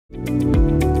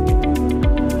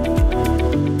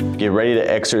Get ready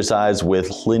to exercise with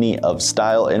plenty of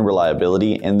style and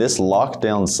reliability in this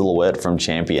lockdown silhouette from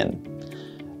Champion.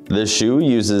 This shoe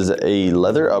uses a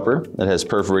leather upper that has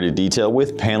perforated detail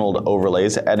with paneled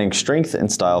overlays, adding strength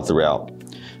and style throughout.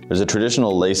 There's a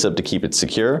traditional lace-up to keep it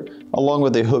secure, along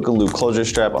with a hook and loop closure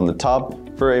strap on the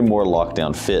top for a more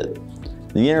lockdown fit.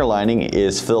 The inner lining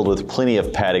is filled with plenty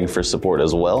of padding for support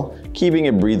as well, keeping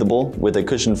it breathable with a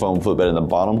cushioned foam footbed in the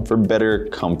bottom for better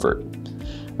comfort.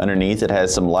 Underneath, it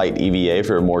has some light EVA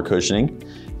for more cushioning,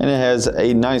 and it has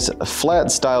a nice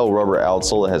flat style rubber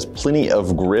outsole that has plenty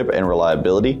of grip and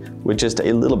reliability with just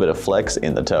a little bit of flex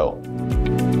in the toe.